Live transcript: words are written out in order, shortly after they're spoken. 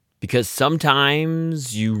because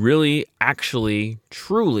sometimes you really, actually,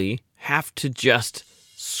 truly have to just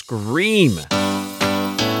scream.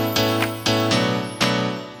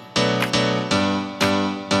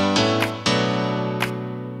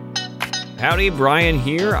 Howdy, Brian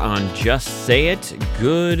here on Just Say It.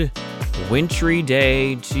 Good wintry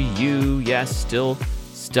day to you. Yes, still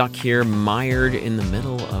stuck here, mired in the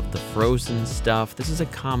middle of the frozen stuff. This is a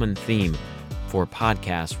common theme for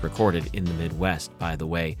podcasts recorded in the Midwest, by the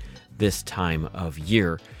way, this time of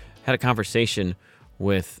year. Had a conversation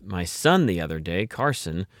with my son the other day,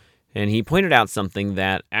 Carson, and he pointed out something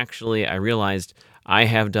that actually I realized I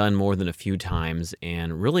have done more than a few times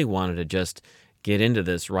and really wanted to just get into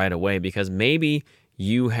this right away because maybe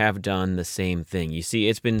you have done the same thing. You see,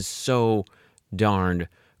 it's been so darned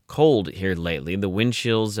cold here lately. The wind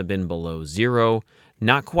chills have been below zero,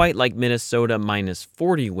 not quite like Minnesota minus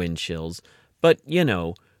 40 wind chills, but,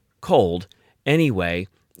 cold. Anyway,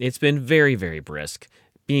 it's been very, very brisk.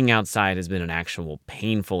 Being outside has been an actual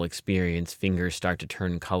painful experience. Fingers start to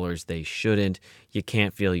turn colors they shouldn't. You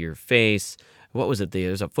can't feel your face. What was it?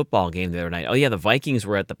 There was a football game the other night. Oh, yeah, the Vikings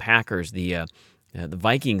were at the Packers. The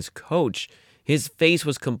Vikings coach, his face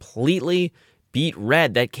was completely beet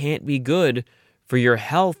red. That can't be good for your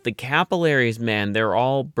health. The capillaries, man, they're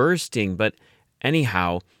all bursting. But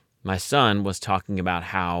anyhow, my son was talking about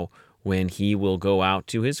how when he will go out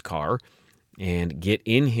to his car and get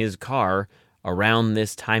in his car around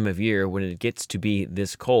this time of year when it gets to be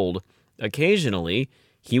this cold, occasionally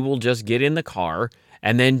he will just get in the car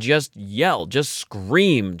and then just yell, just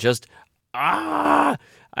scream, just, ah!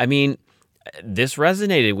 I mean, this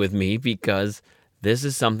resonated with me because this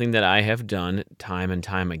is something that I have done time and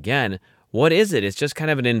time again. What is it? It's just kind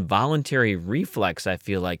of an involuntary reflex, I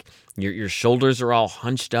feel like. Your shoulders are all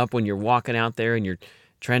hunched up when you're walking out there and you're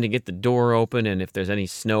trying to get the door open, and if there's any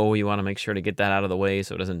snow, you want to make sure to get that out of the way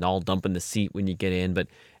so it doesn't all dump in the seat when you get in. But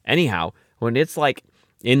anyhow, when it's like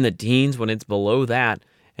in the teens, when it's below that,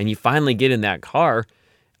 and you finally get in that car,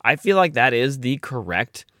 I feel like that is the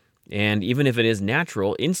correct, and even if it is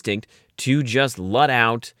natural, instinct to just let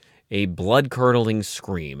out a blood-curdling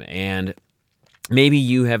scream. And maybe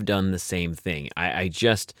you have done the same thing. I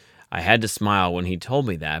had to smile when he told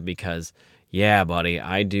me that because, yeah, buddy,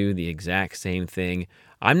 I do the exact same thing.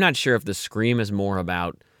 I'm not sure if the scream is more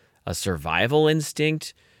about a survival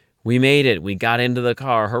instinct. We made it. We got into the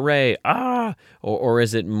car. Hooray. Ah! Or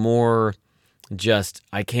is it more just,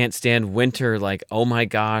 I can't stand winter, like, oh my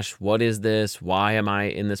gosh, what is this? Why am I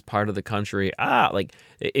in this part of the country? Like,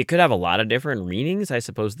 it could have a lot of different meanings. I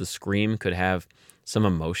suppose the scream could have some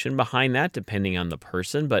emotion behind that, depending on the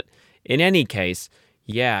person. But in any case,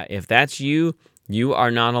 yeah, if that's you, you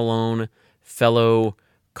are not alone, fellow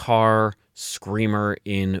car screamer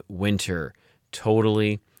in winter.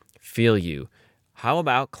 Totally feel you. How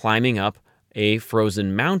about climbing up a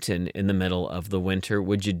frozen mountain in the middle of the winter?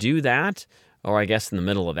 Would you do that? Or I guess in the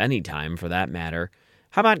middle of any time for that matter.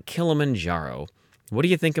 How about Kilimanjaro? What do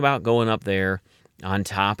you think about going up there on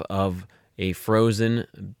top of a frozen,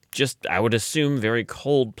 just I would assume very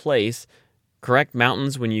cold place? Correct,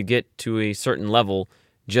 mountains when you get to a certain level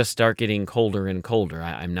just start getting colder and colder.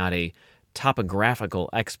 I'm not a topographical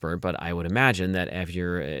expert, but I would imagine that if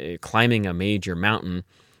you're climbing a major mountain,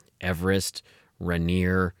 Everest,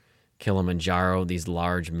 Rainier, Kilimanjaro, these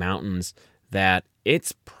large mountains, that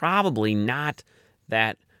it's probably not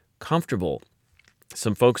that comfortable.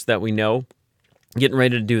 Some folks that we know getting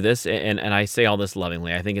ready to do this, and I say all this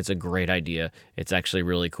lovingly. I think it's a great idea. It's actually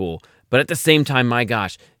really cool. But at the same time, my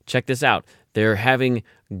gosh, check this out. They're having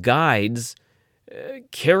guides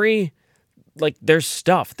carry like their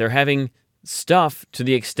stuff. They're having stuff to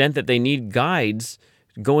the extent that they need guides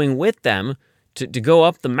going with them to go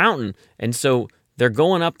up the mountain. And so they're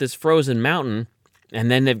going up this frozen mountain, and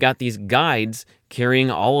then they've got these guides carrying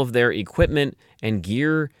all of their equipment and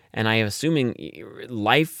gear, and I am assuming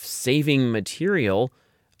life-saving material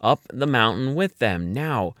up the mountain with them.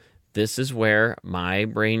 Now, this is where my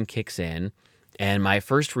brain kicks in, and my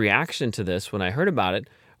first reaction to this when I heard about it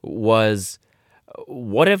was,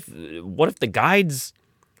 what if the guides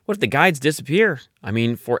disappear? I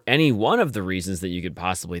mean, for any one of the reasons that you could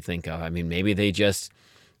possibly think of. I mean, maybe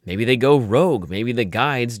they go rogue. Maybe the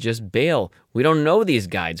guides just bail. We don't know these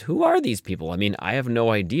guides. Who are these people? I mean, I have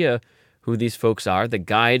no idea who these folks are. The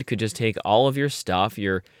guide could just take all of your stuff,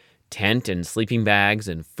 your tent and sleeping bags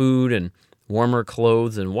and food and warmer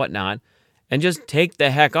clothes and whatnot, and just take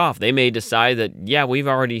the heck off. They may decide that, yeah, we've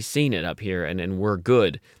already seen it up here and we're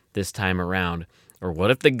good this time around. Or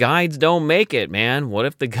what if the guides don't make it, man? What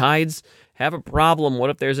if the guides have a problem?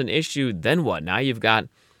 What if there's an issue? Then what? Now you've got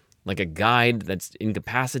like a guide that's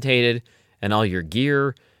incapacitated and all your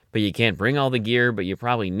gear but you can't bring all the gear, but you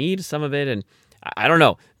probably need some of it. And I don't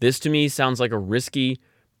know. This to me sounds like a risky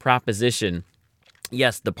proposition.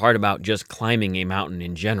 Yes, the part about just climbing a mountain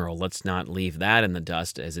in general, let's not leave that in the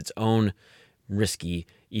dust as its own risky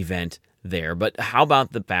event there. But how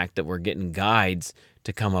about the fact that we're getting guides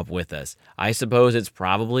to come up with us? I suppose it's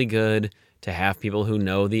probably good to have people who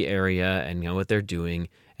know the area and know what they're doing.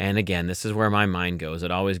 And again, this is where my mind goes. It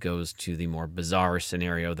always goes to the more bizarre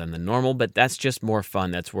scenario than the normal, but that's just more fun.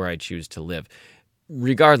 That's where I choose to live.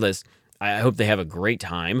 Regardless, I hope they have a great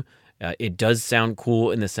time. It does sound cool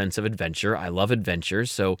in the sense of adventure. I love adventure,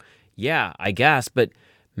 so yeah, I guess. But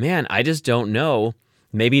man, I just don't know.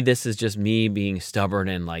 Maybe this is just me being stubborn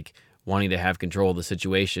and like wanting to have control of the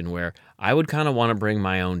situation where I would kind of want to bring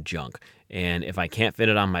my own junk. And if I can't fit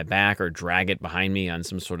it on my back or drag it behind me on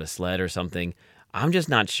some sort of sled or something, I'm just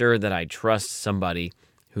not sure that I trust somebody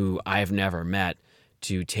who I've never met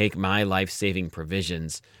to take my life-saving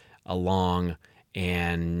provisions along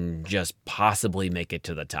and just possibly make it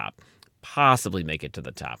to the top. Possibly make it to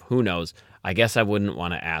the top. Who knows? I guess I wouldn't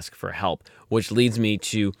want to ask for help, which leads me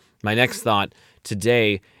to my next thought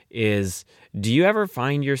today is, do you ever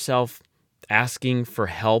find yourself asking for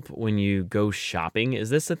help when you go shopping? Is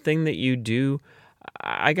this a thing that you do?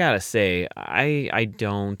 I gotta say, I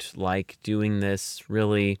don't like doing this,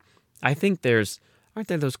 really. I think aren't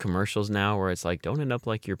there those commercials now where it's like, don't end up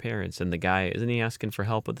like your parents, and the guy, isn't he asking for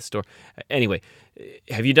help at the store? Anyway,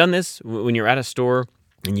 have you done this when you're at a store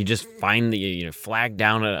and you just find that you flag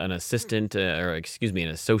down an assistant an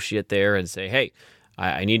associate there and say, hey,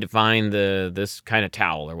 I need to find this kind of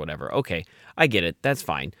towel or whatever. Okay, I get it. That's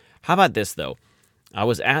fine. How about this, though? I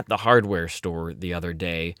was at the hardware store the other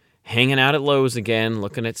day, hanging out at Lowe's again,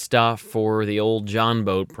 looking at stuff for the old John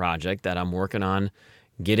boat project that I'm working on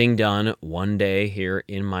getting done one day here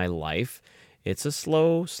in my life. It's a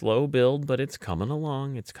slow build, but it's coming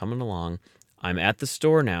along. It's coming along. I'm at the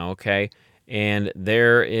store now, okay? And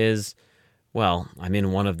there is, well, I'm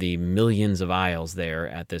in one of the millions of aisles there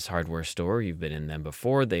at this hardware store. You've been in them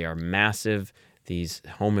before. They are massive, these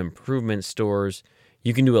home improvement stores.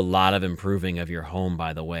 You can do a lot of improving of your home,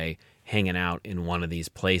 by the way, hanging out in one of these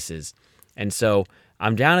places. And so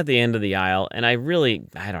I'm down at the end of the aisle, and I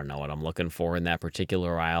don't know what I'm looking for in that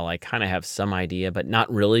particular aisle. I kind of have some idea, but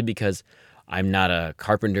not really, because I'm not a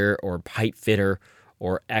carpenter or pipe fitter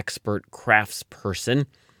or expert crafts person.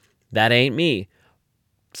 That ain't me.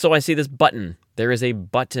 So I see this button. There is a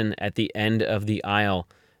button at the end of the aisle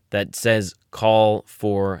that says call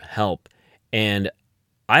for help. And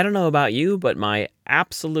I don't know about you, but my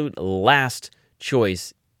absolute last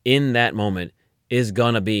choice in that moment is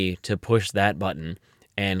going to be to push that button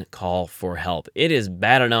and call for help. It is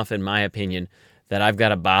bad enough, in my opinion, that I've got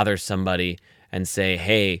to bother somebody and say,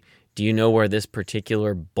 hey, do you know where this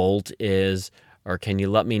particular bolt is? Or can you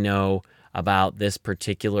let me know about this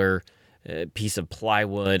particular piece of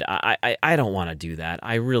plywood? I don't want to do that.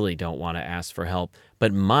 I really don't want to ask for help.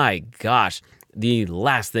 But my gosh, the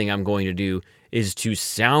last thing I'm going to do is to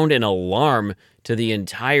sound an alarm to the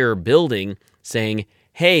entire building saying,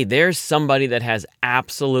 hey, there's somebody that has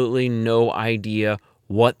absolutely no idea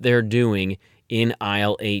what they're doing in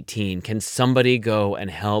aisle 18. Can somebody go and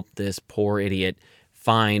help this poor idiot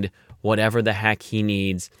find whatever the heck he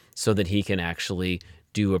needs so that he can actually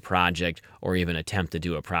do a project or even attempt to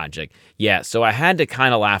do a project? Yeah, so I had to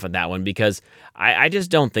kind of laugh at that one because I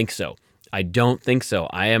just don't think so. I don't think so.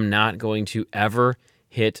 I am not going to ever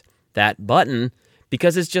hit that button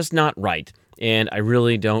because it's just not right. And I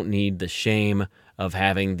really don't need the shame of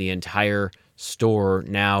having the entire store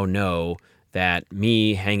now know that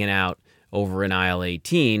me hanging out over in aisle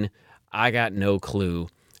 18, I got no clue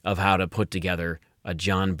of how to put together a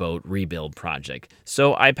John boat rebuild project.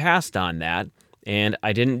 So I passed on that and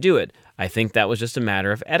I didn't do it. I think that was just a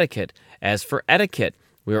matter of etiquette. As for etiquette,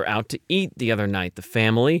 we were out to eat the other night, the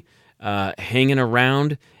family, hanging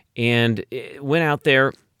around, and went out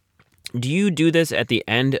there. Do you do this at the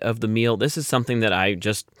end of the meal? This is something that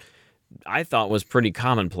I thought was pretty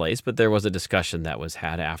commonplace, but there was a discussion that was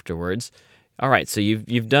had afterwards. All right, so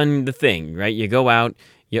you've done the thing, right? You go out,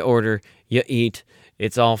 you order, you eat,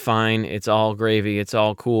 it's all fine, it's all gravy, it's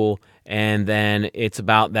all cool, and then it's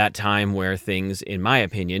about that time where things, in my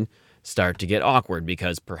opinion, start to get awkward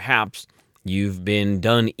because perhaps you've been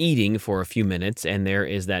done eating for a few minutes and there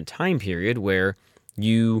is that time period where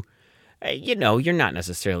you're not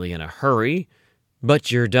necessarily in a hurry,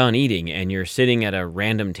 but you're done eating and you're sitting at a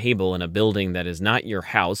random table in a building that is not your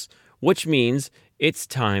house, which means it's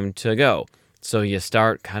time to go. So you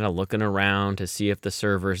start kind of looking around to see if the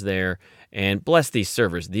server's there. And bless these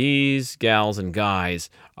servers. These gals and guys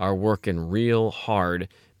are working real hard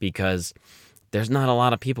because there's not a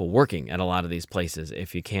lot of people working at a lot of these places,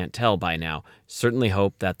 if you can't tell by now. Certainly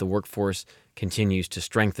hope that the workforce continues to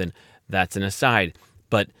strengthen. That's an aside.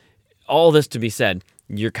 But all this to be said,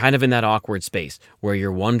 you're kind of in that awkward space where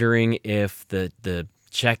you're wondering if the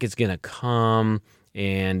check is going to come,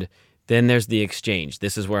 and then there's the exchange.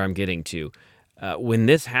 This is where I'm getting to. When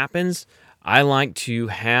this happens, I like to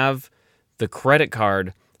have the credit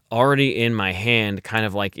card already in my hand, kind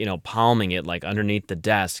of like, palming it like underneath the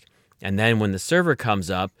desk. And then when the server comes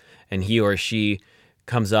up and he or she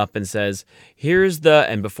comes up and says,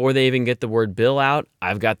 and before they even get the word bill out,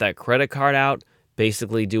 I've got that credit card out,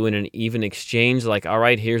 basically doing an even exchange, like, all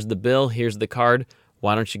right, here's the bill, here's the card.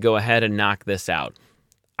 Why don't you go ahead and knock this out?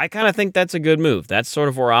 I kind of think that's a good move. That's sort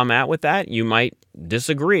of where I'm at with that. You might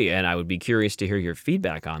disagree, and I would be curious to hear your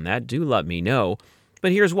feedback on that. Do let me know.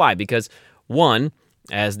 But here's why. Because one,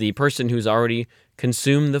 as the person who's already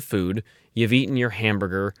consumed the food, you've eaten your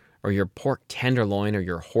hamburger or your pork tenderloin or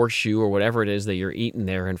your horseshoe or whatever it is that you're eating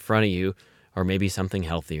there in front of you, or maybe something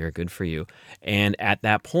healthier, good for you. And at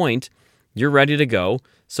that point, you're ready to go.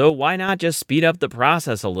 So why not just speed up the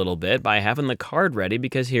process a little bit by having the card ready?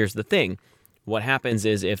 Because here's the thing. What happens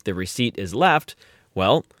is if the receipt is left,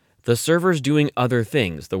 well, the server's doing other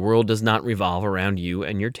things. The world does not revolve around you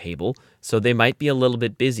and your table, so they might be a little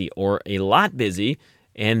bit busy or a lot busy,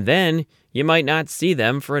 and then you might not see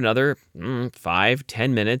them for another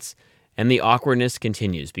 5-10 minutes, and the awkwardness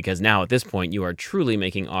continues because now at this point you are truly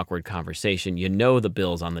making awkward conversation. You know the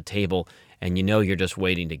bill's on the table, and you know you're just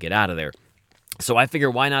waiting to get out of there. So I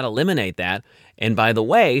figure why not eliminate that? And by the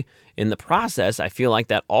way, in the process, I feel like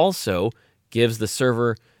that also gives the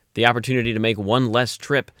server the opportunity to make one less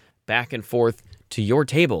trip back and forth to your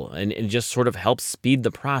table, and it just sort of helps speed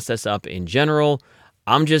the process up in general.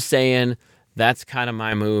 I'm just saying that's kind of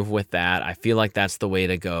my move with that. I feel like that's the way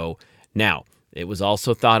to go. Now, it was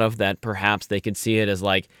also thought of that perhaps they could see it as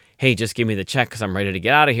like, hey, just give me the check because I'm ready to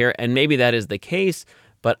get out of here, and maybe that is the case,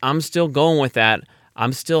 but I'm still going with that.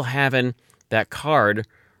 I'm still having that card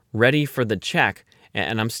ready for the check,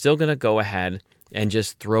 and I'm still going to go ahead and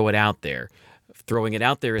just throw it out there. Throwing it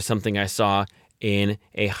out there is something I saw in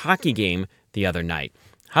a hockey game the other night.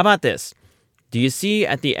 How about this? Do you see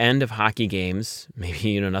at the end of hockey games, maybe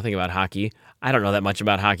you know nothing about hockey. I don't know that much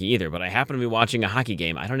about hockey either, but I happen to be watching a hockey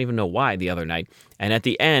game. I don't even know why the other night. And at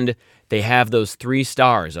the end, they have those 3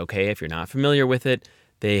 stars, okay? If you're not familiar with it,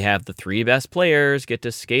 they have the 3 best players get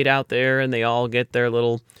to skate out there, and they all get their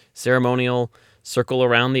little ceremonial circle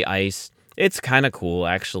around the ice. It's kind of cool,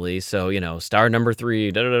 actually. So, star number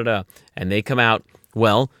 3, and they come out.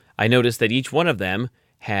 Well, I noticed that each one of them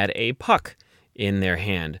had a puck in their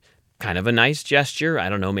hand. Kind of a nice gesture. I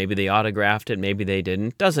don't know, maybe they autographed it, maybe they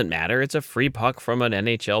didn't. Doesn't matter. It's a free puck from an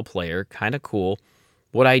NHL player. Kind of cool.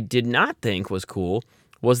 What I did not think was cool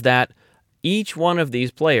was that each one of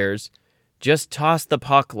these players just tossed the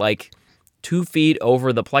puck like 2 feet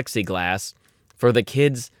over the plexiglass for the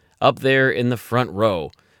kids up there in the front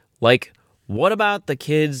row. Like, what about the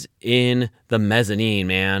kids in the mezzanine,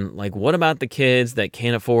 man? Like, what about the kids that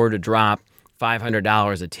can't afford to drop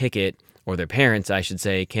 $500 a ticket, or their parents, I should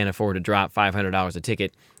say, can't afford to drop $500 a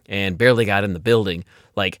ticket and barely got in the building?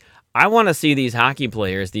 Like, I want to see these hockey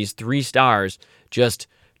players, these 3 stars, just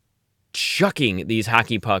chucking these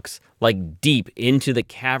hockey pucks like deep into the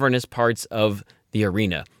cavernous parts of the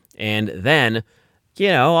arena. And then,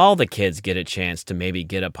 all the kids get a chance to maybe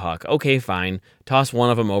get a puck. Okay, fine. Toss one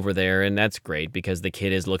of them over there, and that's great because the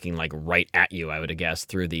kid is looking like right at you, I would guess,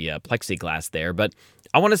 through the plexiglass there. But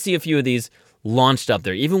I want to see a few of these launched up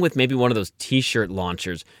there, even with maybe one of those t-shirt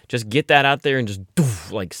launchers. Just get that out there and just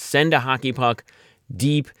send a hockey puck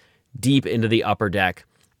deep into the upper deck.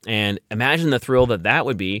 And imagine the thrill that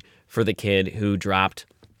would be for the kid who dropped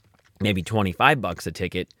maybe $25 a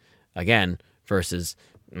ticket, again, versus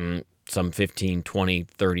some 15, 20,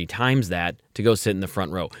 30 times that to go sit in the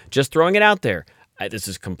front row. Just throwing it out there. This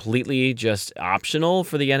is completely just optional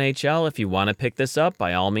for the NHL. If you want to pick this up,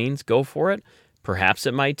 by all means, go for it. Perhaps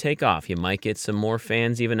it might take off. You might get some more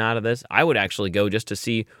fans even out of this. I would actually go just to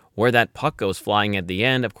see where that puck goes flying at the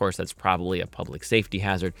end. Of course, that's probably a public safety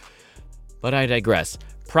hazard. But I digress.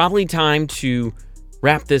 Probably time to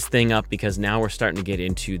wrap this thing up because now we're starting to get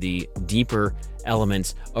into the deeper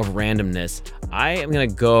elements of randomness. I am going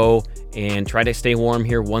to go and try to stay warm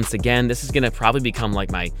here once again. This is going to probably become like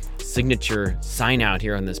my signature sign out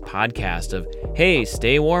here on this podcast of, hey,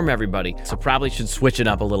 stay warm, everybody. So probably should switch it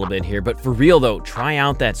up a little bit here. But for real, though, try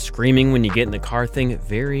out that screaming when you get in the car thing.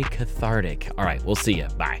 Very cathartic. All right, we'll see you.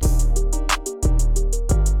 Bye.